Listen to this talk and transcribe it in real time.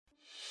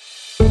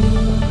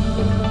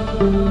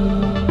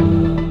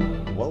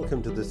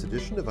Welcome to this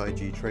edition of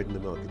IG Trading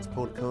the Markets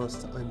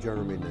podcast. I'm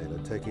Jeremy Naylor,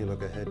 taking a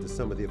look ahead to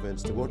some of the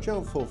events to watch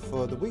out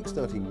for the week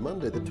starting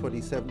Monday, the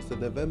 27th of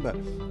November.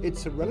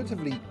 It's a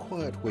relatively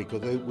quiet week,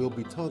 although we'll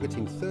be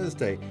targeting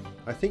Thursday,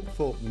 I think,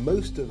 for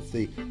most of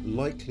the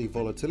likely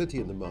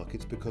volatility in the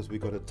markets because we've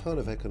got a ton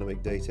of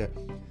economic data,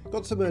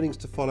 got some earnings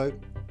to follow,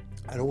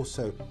 and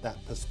also that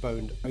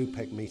postponed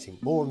OPEC meeting.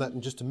 More on that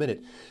in just a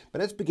minute.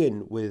 But let's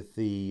begin with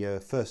the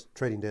first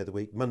trading day of the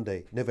week,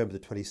 Monday, November the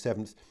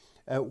 27th.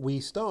 We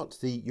start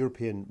the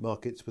European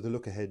markets with a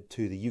look ahead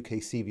to the UK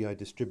CBI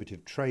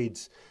Distributive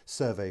Trades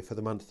Survey for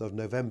the month of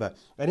November,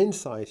 an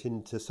insight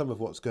into some of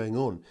what's going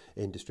on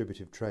in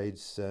distributive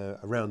trades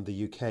around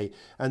the UK.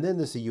 And then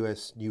there's the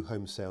US new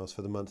home sales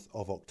for the month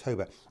of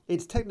October.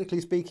 It's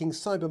technically speaking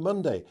Cyber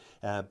Monday,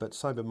 but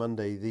Cyber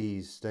Monday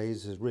these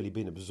days has really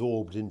been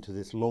absorbed into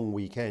this long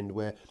weekend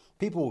where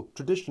people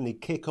traditionally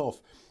kick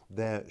off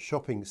their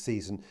shopping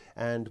season,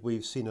 and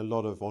we've seen a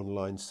lot of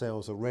online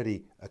sales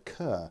already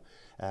occur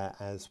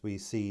as we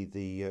see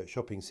the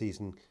shopping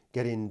season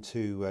get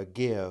into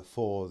gear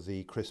for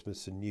the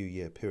Christmas and New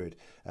Year period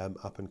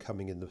up and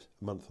coming in the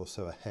month or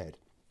so ahead.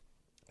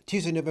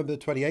 Tuesday, November the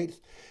 28th,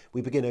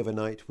 we begin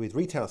overnight with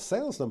retail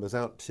sales numbers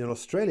out in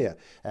Australia,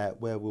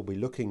 where we'll be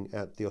looking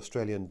at the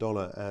Australian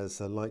dollar as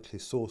a likely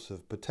source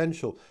of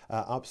potential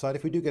upside.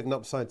 If we do get an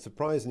upside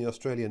surprise in the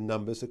Australian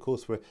numbers, of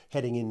course, we're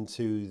heading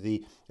into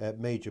the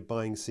major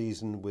buying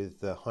season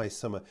with high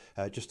summer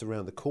just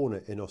around the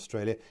corner in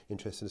Australia.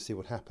 Interesting to see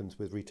what happens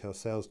with retail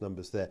sales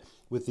numbers there.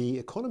 With the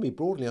economy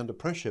broadly under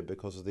pressure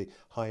because of the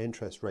high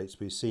interest rates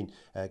we've seen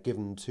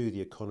given to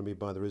the economy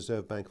by the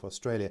Reserve Bank of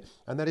Australia,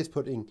 and that is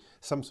putting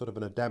some sort of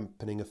a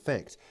dampening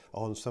effect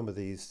on some of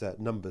these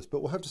numbers. But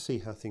we'll have to see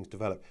how things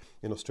develop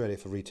in Australia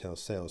for retail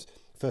sales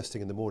first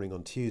thing in the morning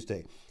on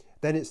Tuesday.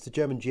 Then it's the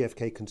German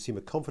GfK consumer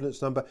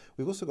confidence number.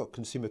 We've also got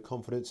consumer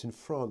confidence in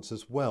France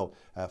as well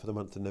for the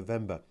month of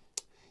November.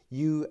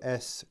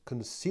 US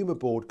Consumer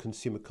Board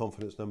consumer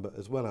confidence number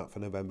as well out for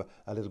November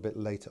a little bit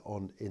later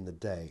on in the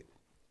day.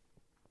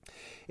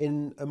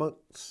 In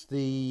amongst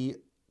the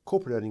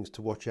corporate earnings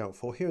to watch out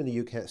for, here in the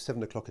UK at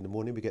 7 o'clock in the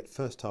morning, we get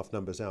first half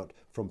numbers out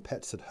from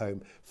Pets at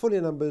Home, full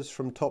year numbers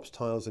from Topps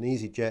Tiles and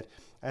easyJet,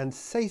 and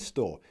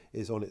SafeStore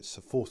is on its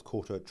fourth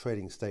quarter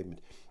trading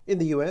statement. In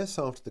the US,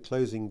 after the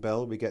closing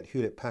bell, we get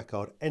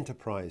Hewlett-Packard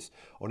Enterprise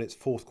on its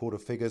fourth quarter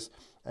figures,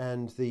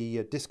 and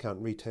the discount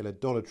retailer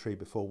Dollar Tree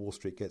before Wall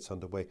Street gets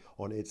underway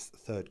on its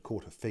third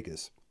quarter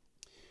figures.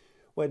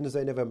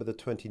 Wednesday, November the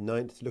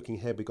 29th, looking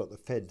ahead, we've got the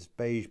Fed's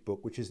Beige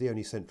Book, which is the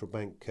only central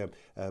bank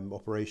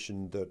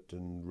operation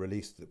and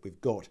release that we've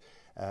got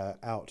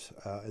out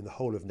in the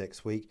whole of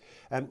next week.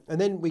 And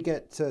then we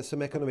get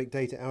some economic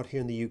data out here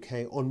in the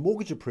UK on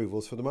mortgage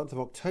approvals for the month of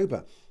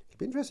October. It'll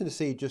be interesting to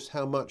see just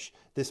how much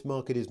this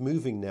market is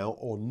moving now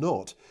or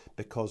not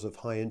because of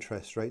high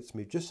interest rates.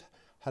 We've just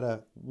had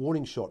a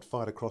warning shot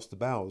fired across the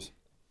bows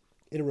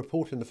in a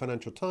report in the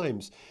Financial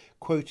Times,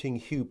 quoting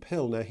Hugh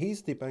Pill. Now,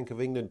 he's the Bank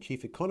of England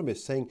chief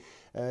economist, saying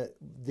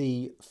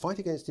the fight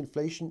against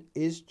inflation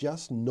is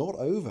just not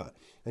over.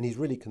 And he's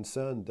really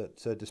concerned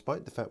that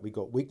despite the fact we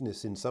got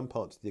weakness in some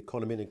parts of the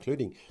economy,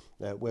 including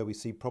where we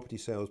see property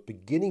sales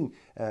beginning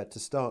to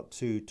start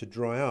to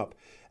dry up,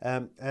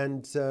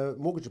 and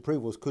mortgage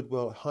approvals could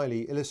well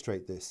highly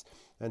illustrate this.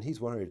 And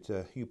he's worried,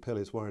 Hugh Pill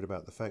is worried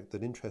about the fact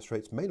that interest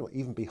rates may not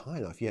even be high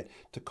enough yet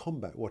to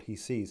combat what he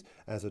sees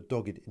as a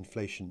dogged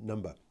inflation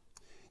number.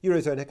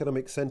 Eurozone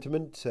economic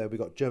sentiment, we've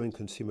got German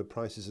consumer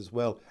prices as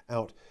well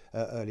out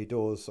early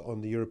doors on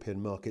the European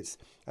markets.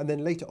 And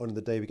then later on in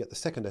the day, we get the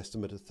second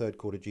estimate of third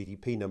quarter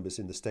GDP numbers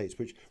in the States,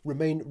 which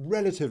remain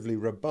relatively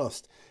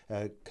robust,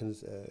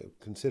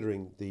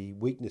 considering the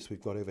weakness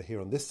we've got over here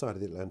on this side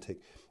of the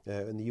Atlantic.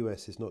 And the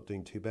US is not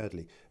doing too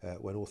badly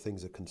when all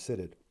things are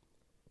considered.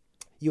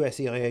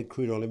 US EIA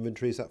crude oil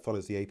inventories, that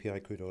follows the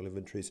API crude oil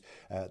inventories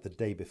the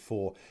day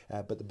before,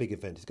 but the big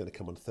event is going to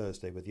come on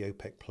Thursday with the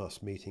OPEC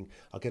Plus meeting.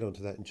 I'll get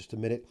onto that in just a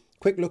minute.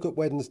 Quick look at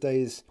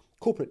Wednesday's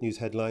corporate news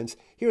headlines.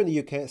 Here in the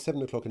UK at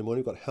 7 o'clock in the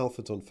morning, we've got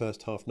Halfords on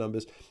first half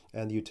numbers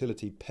and the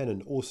utility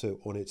Pennon also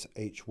on its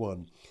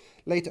H1.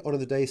 Later on in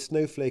the day,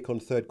 Snowflake on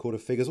third quarter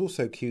figures,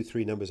 also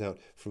Q3 numbers out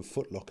from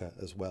Foot Locker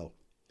as well.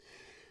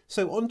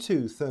 So on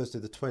to Thursday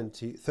the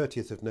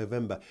 30th of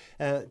November.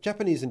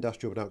 Japanese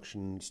industrial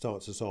production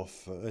starts us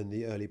off in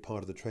the early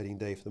part of the trading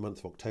day for the month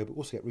of October. We'll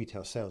also get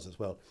retail sales as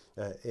well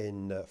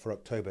for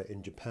October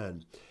in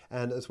Japan.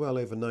 And as well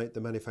overnight,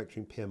 the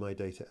manufacturing PMI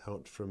data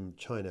out from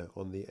China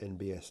on the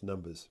NBS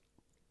numbers.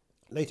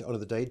 Later on in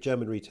the day,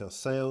 German retail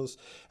sales,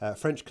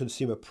 French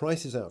consumer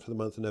prices out for the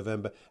month of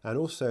November, and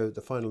also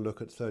the final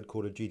look at third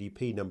quarter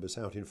GDP numbers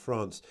out in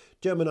France.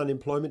 German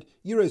unemployment,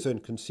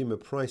 Eurozone consumer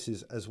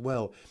prices as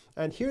well.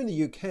 And here in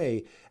the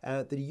UK,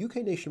 the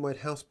UK Nationwide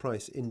House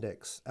Price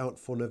Index out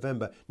for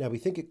November. Now, we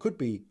think it could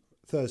be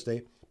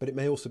Thursday, but it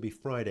may also be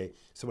Friday.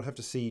 So we'll have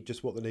to see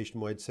just what the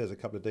Nationwide says a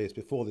couple of days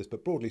before this.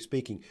 But broadly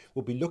speaking,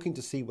 we'll be looking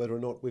to see whether or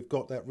not we've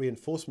got that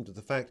reinforcement of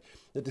the fact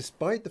that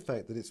despite the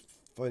fact that it's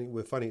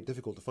we're finding it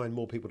difficult to find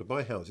more people to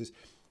buy houses.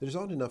 There just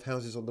aren't enough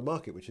houses on the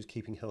market, which is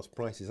keeping house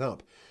prices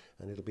up.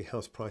 And it'll be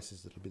house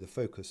prices that will be the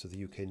focus of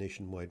the UK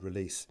nationwide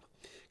release.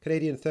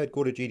 Canadian third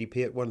quarter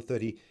GDP at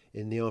 1:30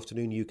 in the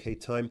afternoon UK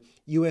time.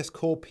 US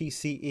core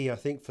PCE, I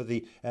think, for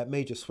the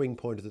major swing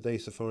point of the day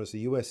so far as the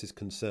US is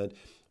concerned.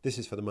 This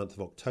is for the month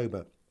of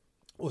October.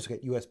 Also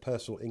get US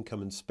personal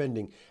income and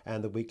spending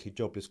and the weekly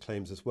jobless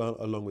claims as well,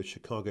 along with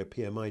Chicago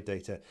PMI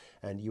data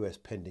and US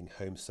pending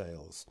home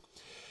sales.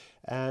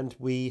 And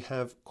we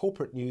have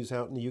corporate news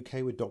out in the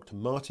UK with Dr.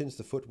 Martens,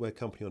 the footwear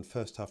company, on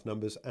first half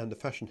numbers, and the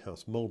fashion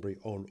house Mulberry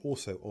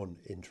also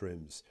on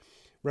interims.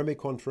 Remy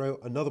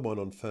Cointreau, another one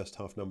on first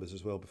half numbers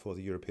as well before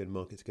the European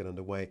markets get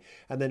underway.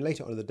 And then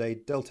later on in the day,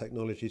 Dell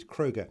Technologies,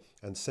 Kroger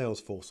and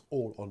Salesforce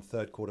all on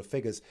third quarter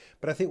figures.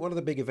 But I think one of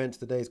the big events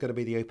today is going to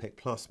be the OPEC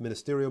Plus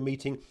ministerial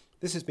meeting.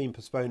 This has been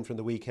postponed from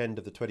the weekend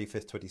of the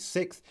 25th,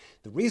 26th.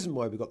 The reason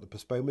why we got the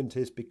postponement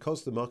is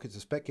because the markets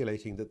are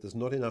speculating that there's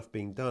not enough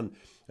being done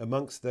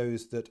amongst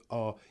those that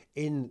are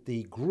in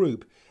the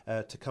group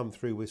to come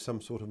through with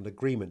some sort of an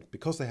agreement.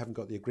 Because they haven't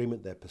got the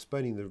agreement, they're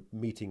postponing the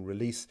meeting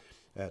release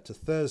to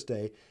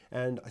Thursday.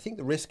 And I think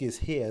the risk is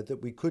here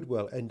that we could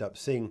well end up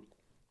seeing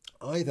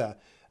either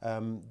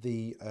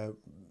the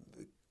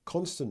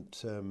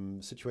constant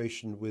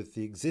situation with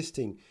the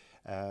existing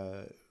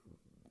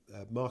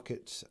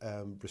market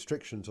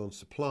restrictions on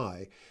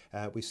supply.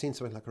 We've seen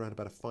something like around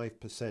about a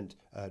 5%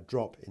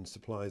 drop in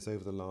supplies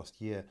over the last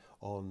year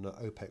on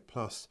OPEC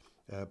Plus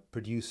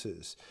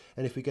producers.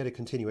 And if we get a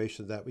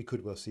continuation of that, we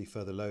could well see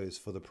further lows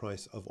for the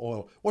price of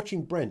oil.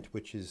 Watching Brent,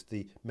 which is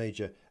the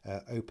major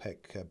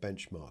OPEC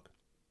benchmark.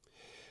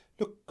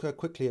 Look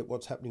quickly at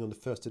what's happening on the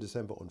 1st of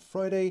December on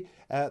Friday.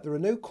 There are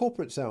no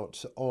corporates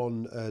out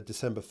on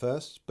December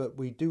 1st, but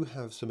we do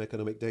have some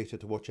economic data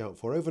to watch out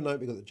for. Overnight,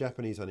 we've got the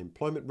Japanese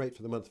unemployment rate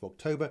for the month of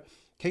October,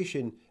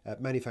 Caixin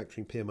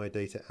manufacturing PMI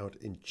data out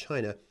in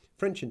China,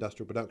 French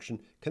industrial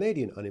production,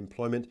 Canadian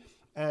unemployment,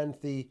 and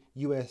the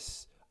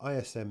US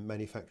ISM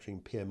manufacturing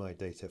PMI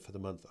data for the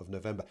month of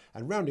November.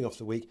 And rounding off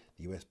the week,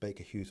 the US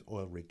Baker Hughes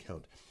oil rig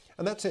count.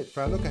 And that's it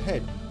for our look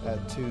ahead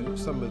to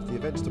some of the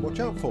events to watch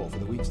out for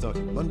the week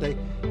starting Monday,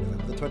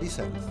 November the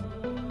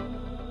 27th.